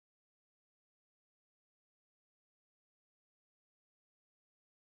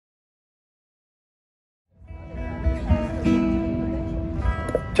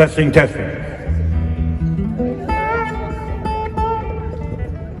Testing, testing.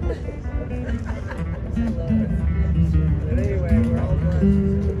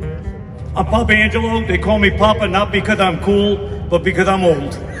 I'm Papa Angelo. They call me Papa not because I'm cool, but because I'm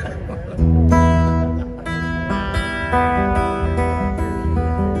old.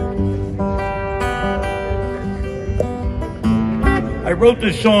 I wrote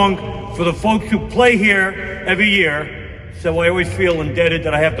this song for the folks who play here every year. So I always feel indebted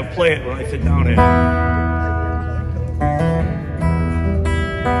that I have to play it when I sit down here.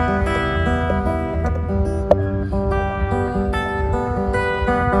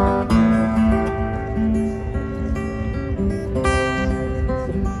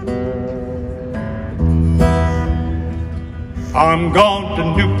 I'm gone to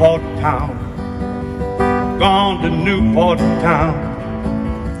Newport town, gone to Newport town.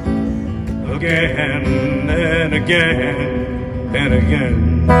 Again and again and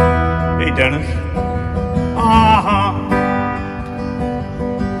again. Hey, Dennis.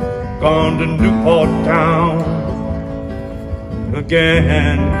 Gone to Newport town.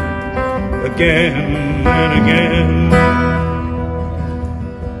 Again, again and again.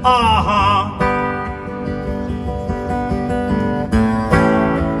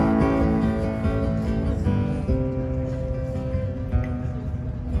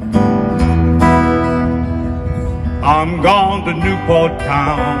 I'm gone to Newport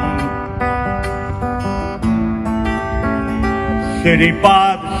town, city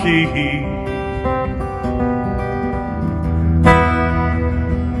by the sea.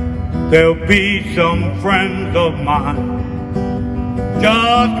 There'll be some friends of mine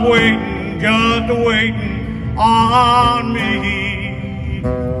just waiting on me.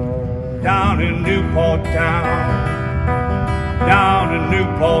 Down in Newport town, down in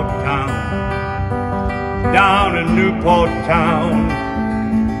Newport town. Down in Newport town,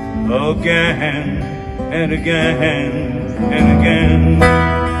 again and again and again.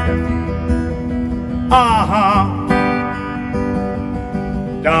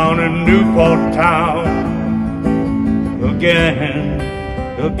 Down in Newport town, again,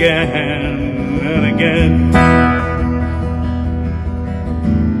 again and again.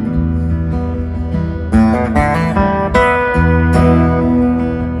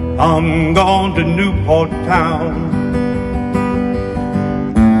 I'm gone to Newport town.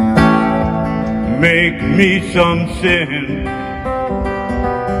 Make me some sin.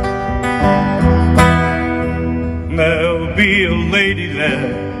 There'll be a lady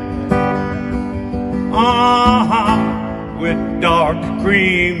there, with dark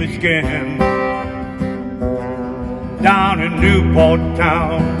creamy skin. Down in Newport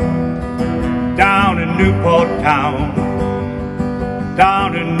town, down in Newport town.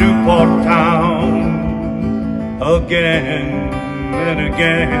 Down in Newport town, again and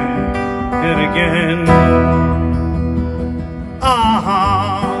again and again.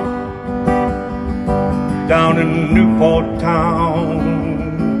 Down in Newport town,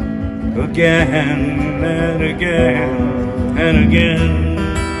 again and again and again.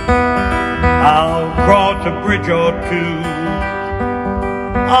 I'll cross a bridge or two,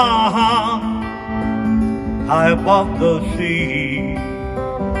 high above the sea.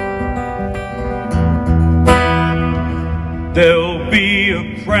 There'll be a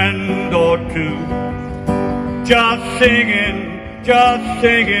friend or two just singing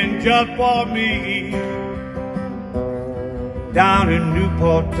just for me. Down in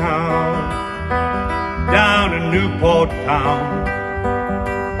Newport town, down in Newport town,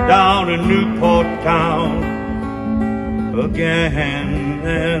 down in Newport town, again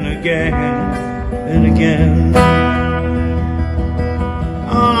and again and again.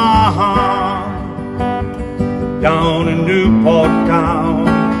 Down in Newport town,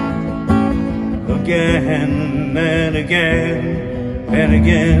 again and again and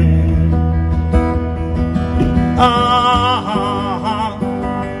again.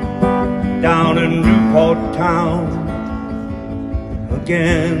 Down in Newport town,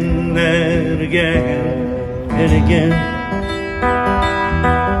 again and again and again.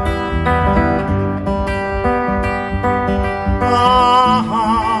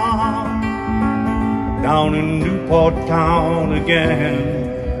 Down in Newport town, again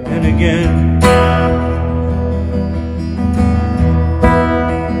and again.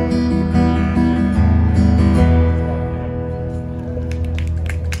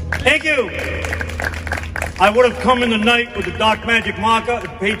 Thank you. I would have come in the night with a dark magic marker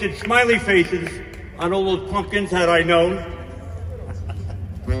and painted smiley faces on all those pumpkins had I known.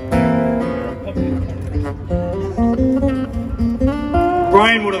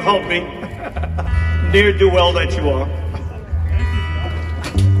 Brian would have helped me. Ne'er-do-well that you are.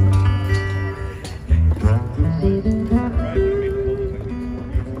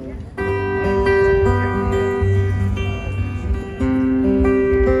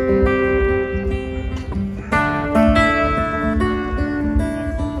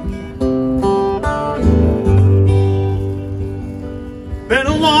 Been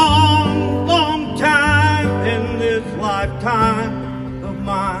a long, long time in this lifetime of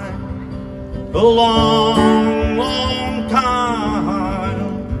mine. A long, long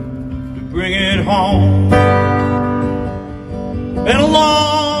time to bring it home. Been a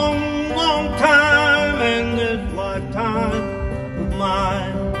long, long time in this lifetime of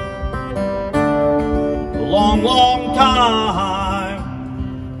mine. A long, long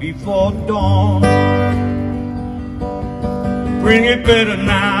time before dawn. Bring it better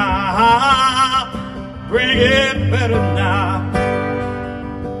now, bring it better now.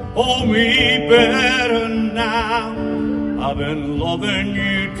 Hold me better now. I've been loving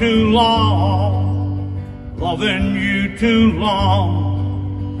you too long, loving you too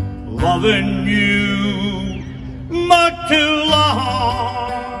long, loving you much too long.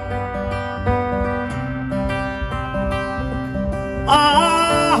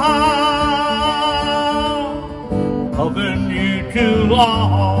 Loving you too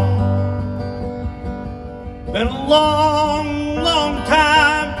long. Been a long, long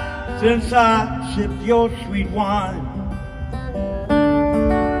time since I sipped your sweet wine.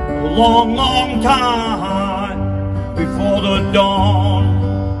 A long, long time before the dawn.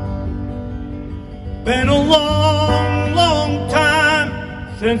 Been a long, long time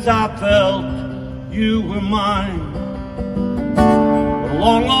since I felt you were mine. A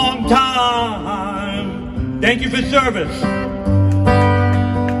long, long time. Thank you for service.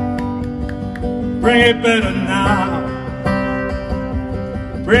 Bring it better now.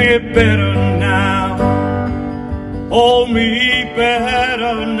 Bring it better now. Hold me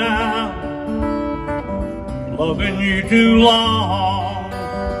better now. Loving you too long.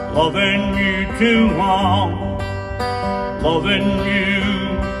 Loving you too long. Loving you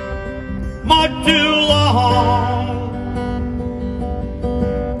much too long.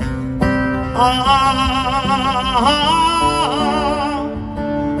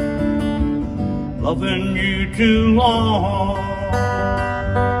 Loving you too long.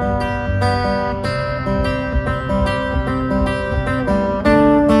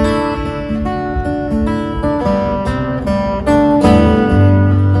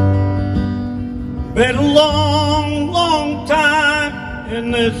 Been a long, long time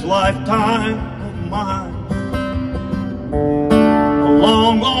in this lifetime of mine. A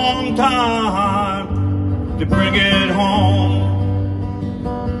long, long time to bring it home.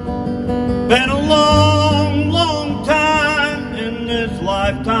 Been a long, long time in this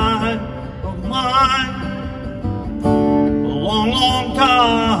lifetime of mine. A long, long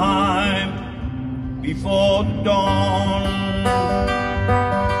time before dawn.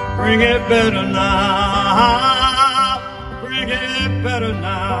 Bring it better now. Bring it better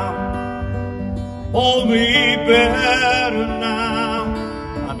now. Hold me better now.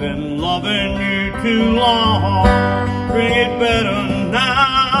 I've been loving you too long. Bring it better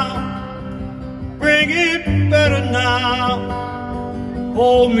now. Bring it better now.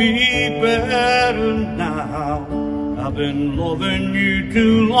 Hold me better now. I've been loving you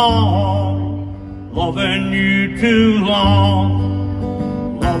too long. Loving you too long.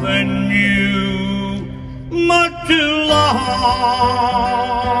 Loving you much too long.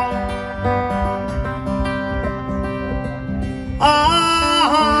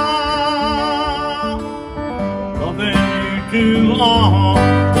 Loving you too long.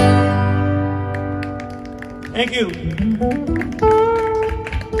 Thank you.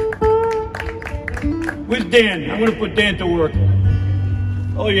 Where's Dan? I'm going to put Dan to work.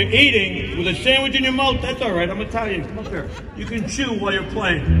 Oh, you're eating with a sandwich in your mouth? That's all right. I'm Italian. Come up here. You can chew while you're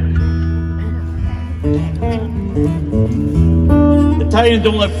playing. Italians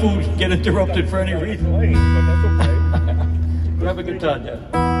don't let food get interrupted for any reason. Grab a guitar, Dad.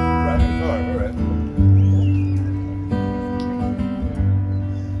 Grab a guitar, all right.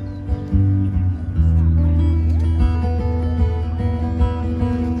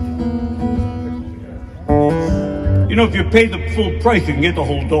 You know, if you pay the full price, you can get the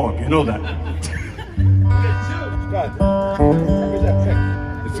whole dog. You know that.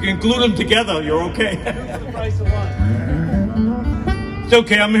 If you can glue them together, you're okay. The price of one. It's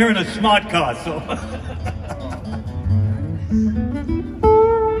okay, I'm here in a smart car, so.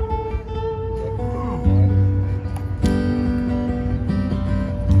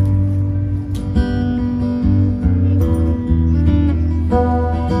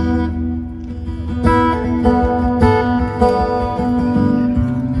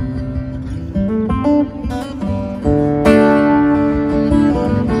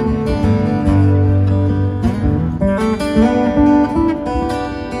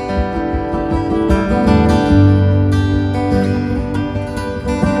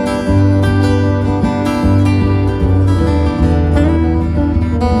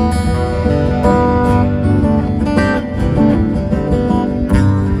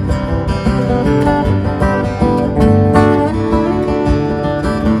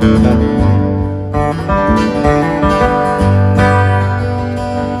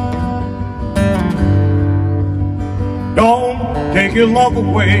 take your love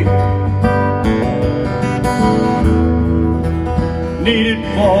away. Need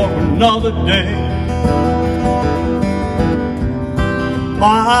it for another day.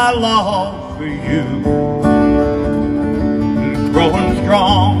 My love for you is growing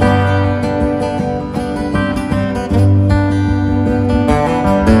strong.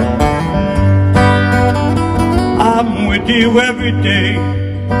 I'm with you every day.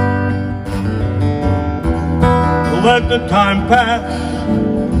 Let the time pass,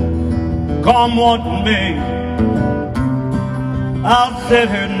 come what may. I'll sit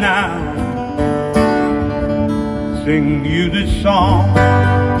here now, sing you this song.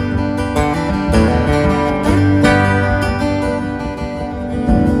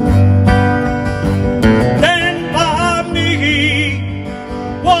 Stand by me,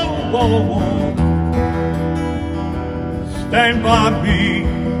 whoa, whoa, whoa. Stand by me,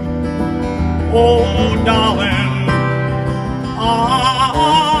 oh darling.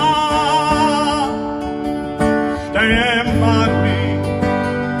 Stand by me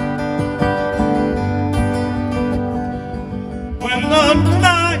when the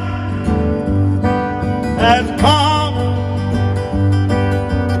night has come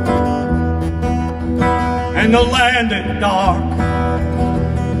and the land is dark,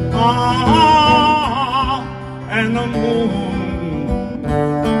 and the moon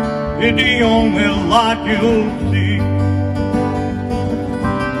is the only light you'll see.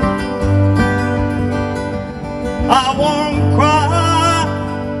 I won't cry,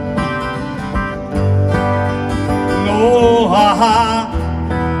 no, I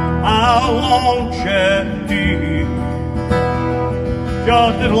won't shed tears,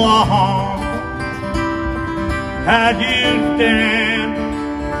 just as long as you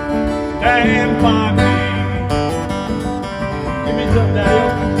stand by me. Give me some, Daddy.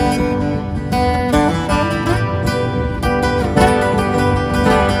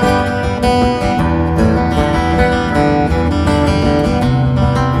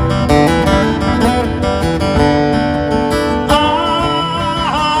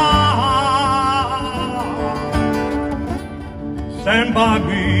 Stand by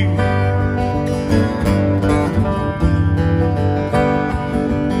me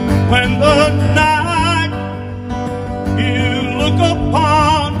when the night you look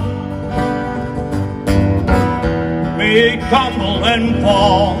upon may tumble and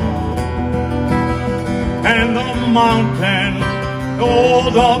fall, and the mountain,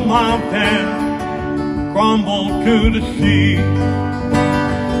 oh the mountain, crumble to the sea.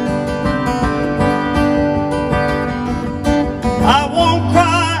 I won't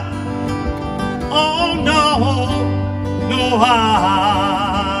cry, oh no, no,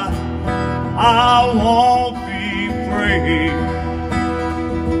 I won't be free,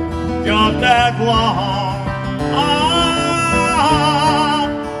 just as long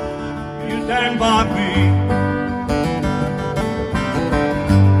you stand by me.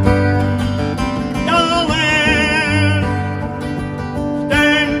 Darling,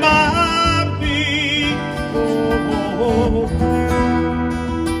 stand by me, oh.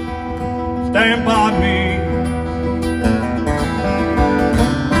 Stand by me,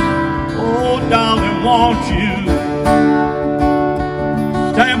 oh darling, won't you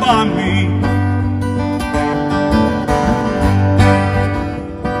stand by me?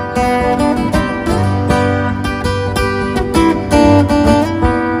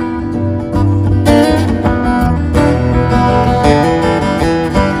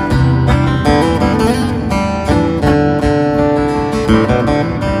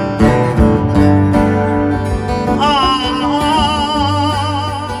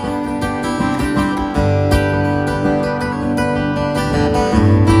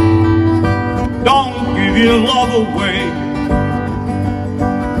 Your love away.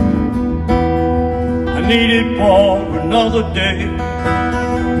 I need it for another day.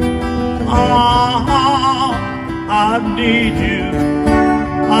 I need you.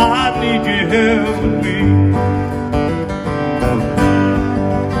 I need you here with me.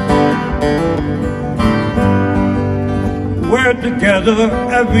 We're together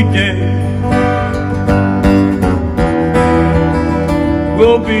every day.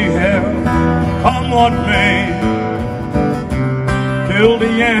 We'll be here, come what may, till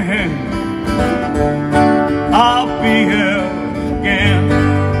the end. I'll be here again.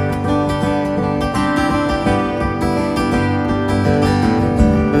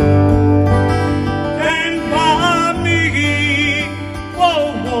 Stand by me, whoa,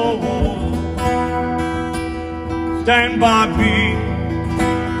 whoa, whoa. Stand by me.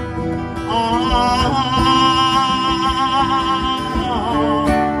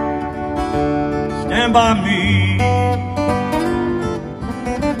 Stand by me.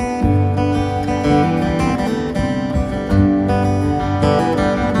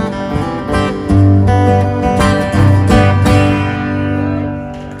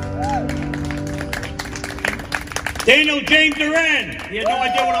 Daniel James Duran. He had no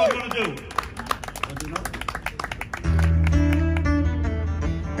idea what I was going to do.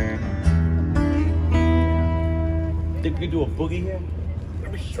 Think we can do a boogie here?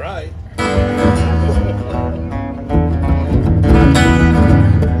 We should try.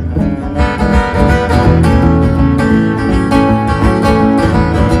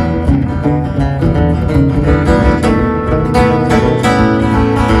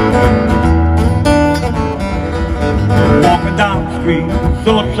 Walking down the street,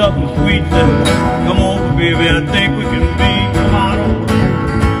 saw something sweet, said, come over, baby, I think we can be. Come on over,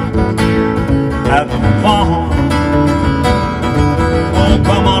 have some fun. Oh,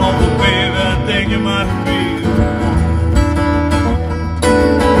 come on over, baby, I think you might be.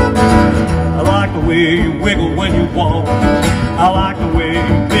 I like the way you wiggle when you walk. I like the way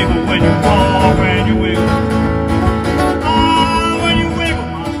you wiggle when you walk, when you wiggle. Ah, when you wiggle,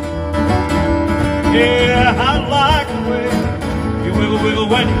 mama. Yeah, I like the way you wiggle, wiggle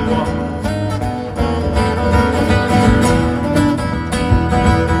when you walk.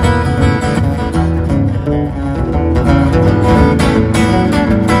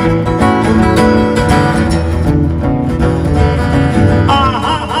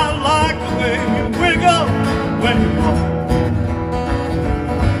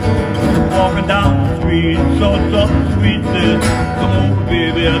 So something sweet said, come over,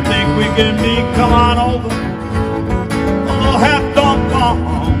 baby, I think we can meet. Come on over. Oh, have some fun.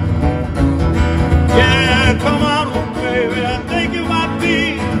 Yeah, come on over, baby, I think you might be.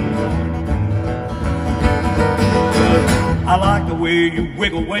 I like the way you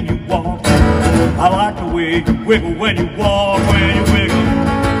wiggle when you walk. I like the way you wiggle when you walk, when you wiggle.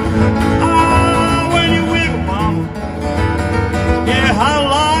 Ah, when you wiggle, mama. Yeah, I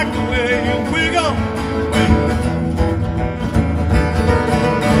like the way you wiggle.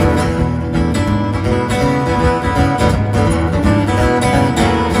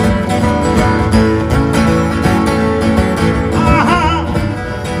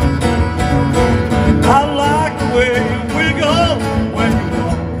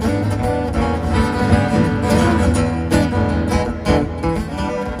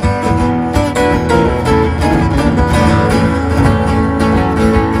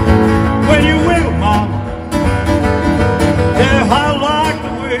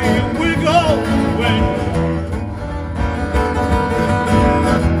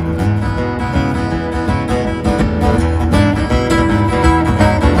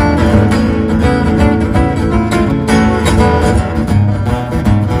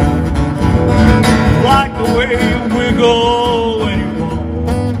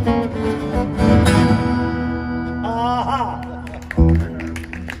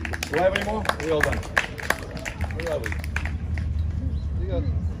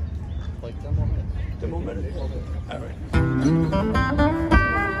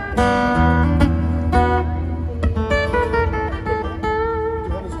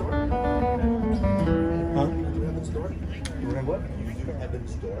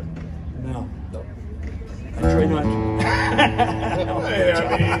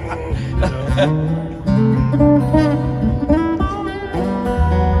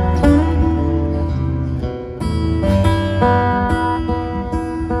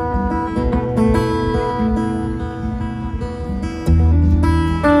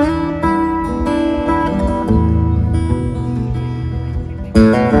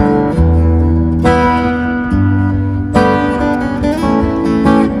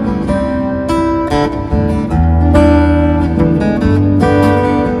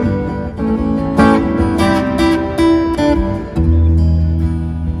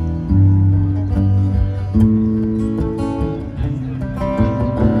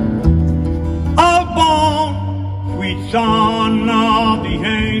 Son of the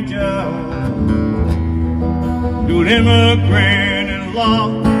angel, to an immigrant in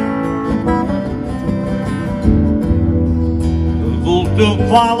love, the vulture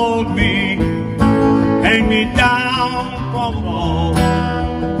followed me, hang me down from the wall.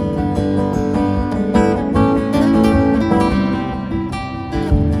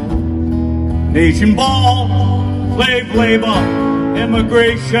 Nation ball, slave labor,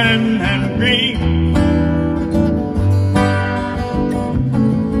 immigration and greed.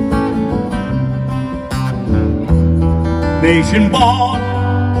 Nation born,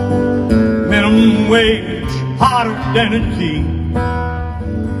 minimum wage, harder than a sea.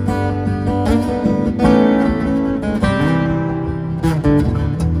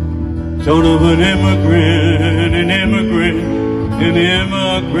 Son of an immigrant, an immigrant, an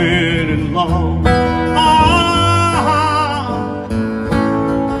immigrant in law.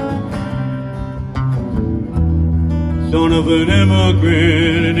 son of an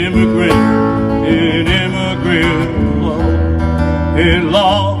immigrant, an immigrant, an immigrant in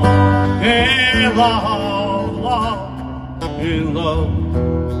love, in love, love, in love.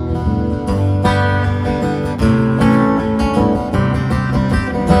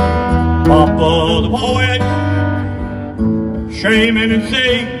 Papa the poet, shaman and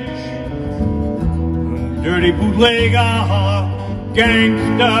sage, dirty bootlegger,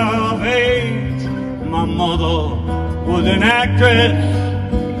 gangster of age. My mother was an actress,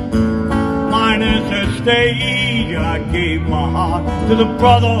 minus her stage. I gave my heart to the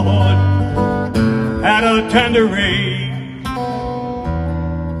brotherhood at a tender age.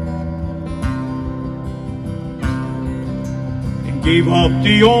 And gave up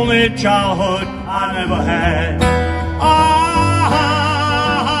the only childhood I never had.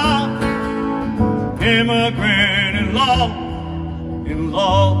 Immigrant in love, in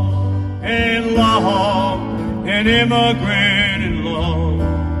love, in love, an immigrant in love.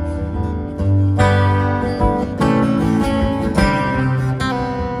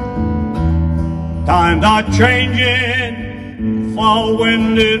 Times are changing, fall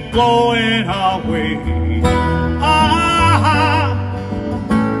wind is blowing our way.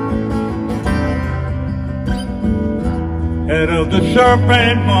 Head of the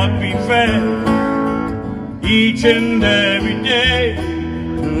serpent must be fed each and every day.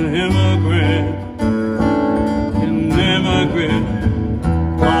 An immigrant, an immigrant.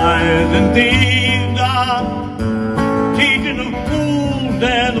 Liars and thieves are teaching the fools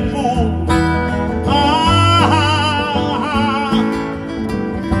and the fools.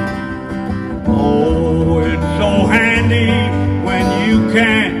 Oh, it's so handy when you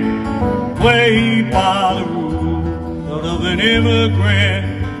can't play by the rules. Son of an immigrant,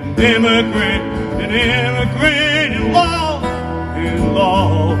 an immigrant, an immigrant in love, in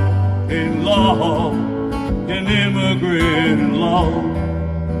love, in love, an immigrant in love.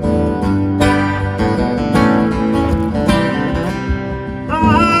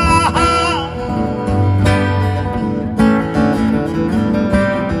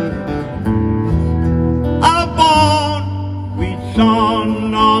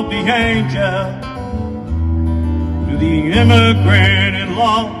 Son of the angel, to the immigrant in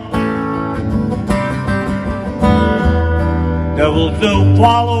love. Devil still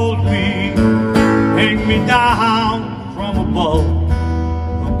follows me, hang me down from above,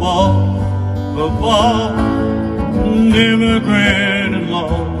 above, above. An immigrant in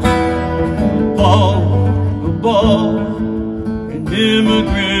love, above, above, an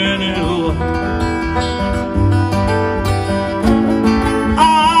immigrant in love.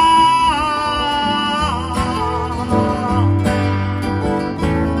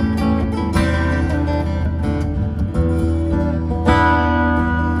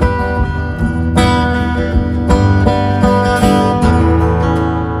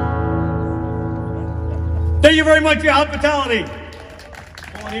 Thank you very much for your hospitality.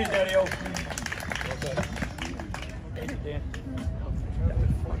 Come on in, Daddy-O.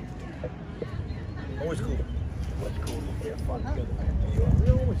 Always cool. Always cool. Yeah, fun together.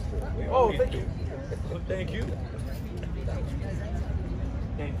 Oh, thank you. Thank you.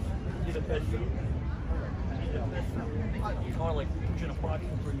 You're the best. It's more like pushing a box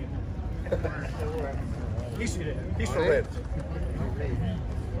and bringing it. He's for red.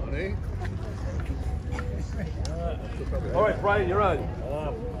 All right, Brian, you're on.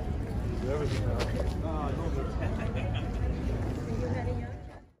 Do everything now.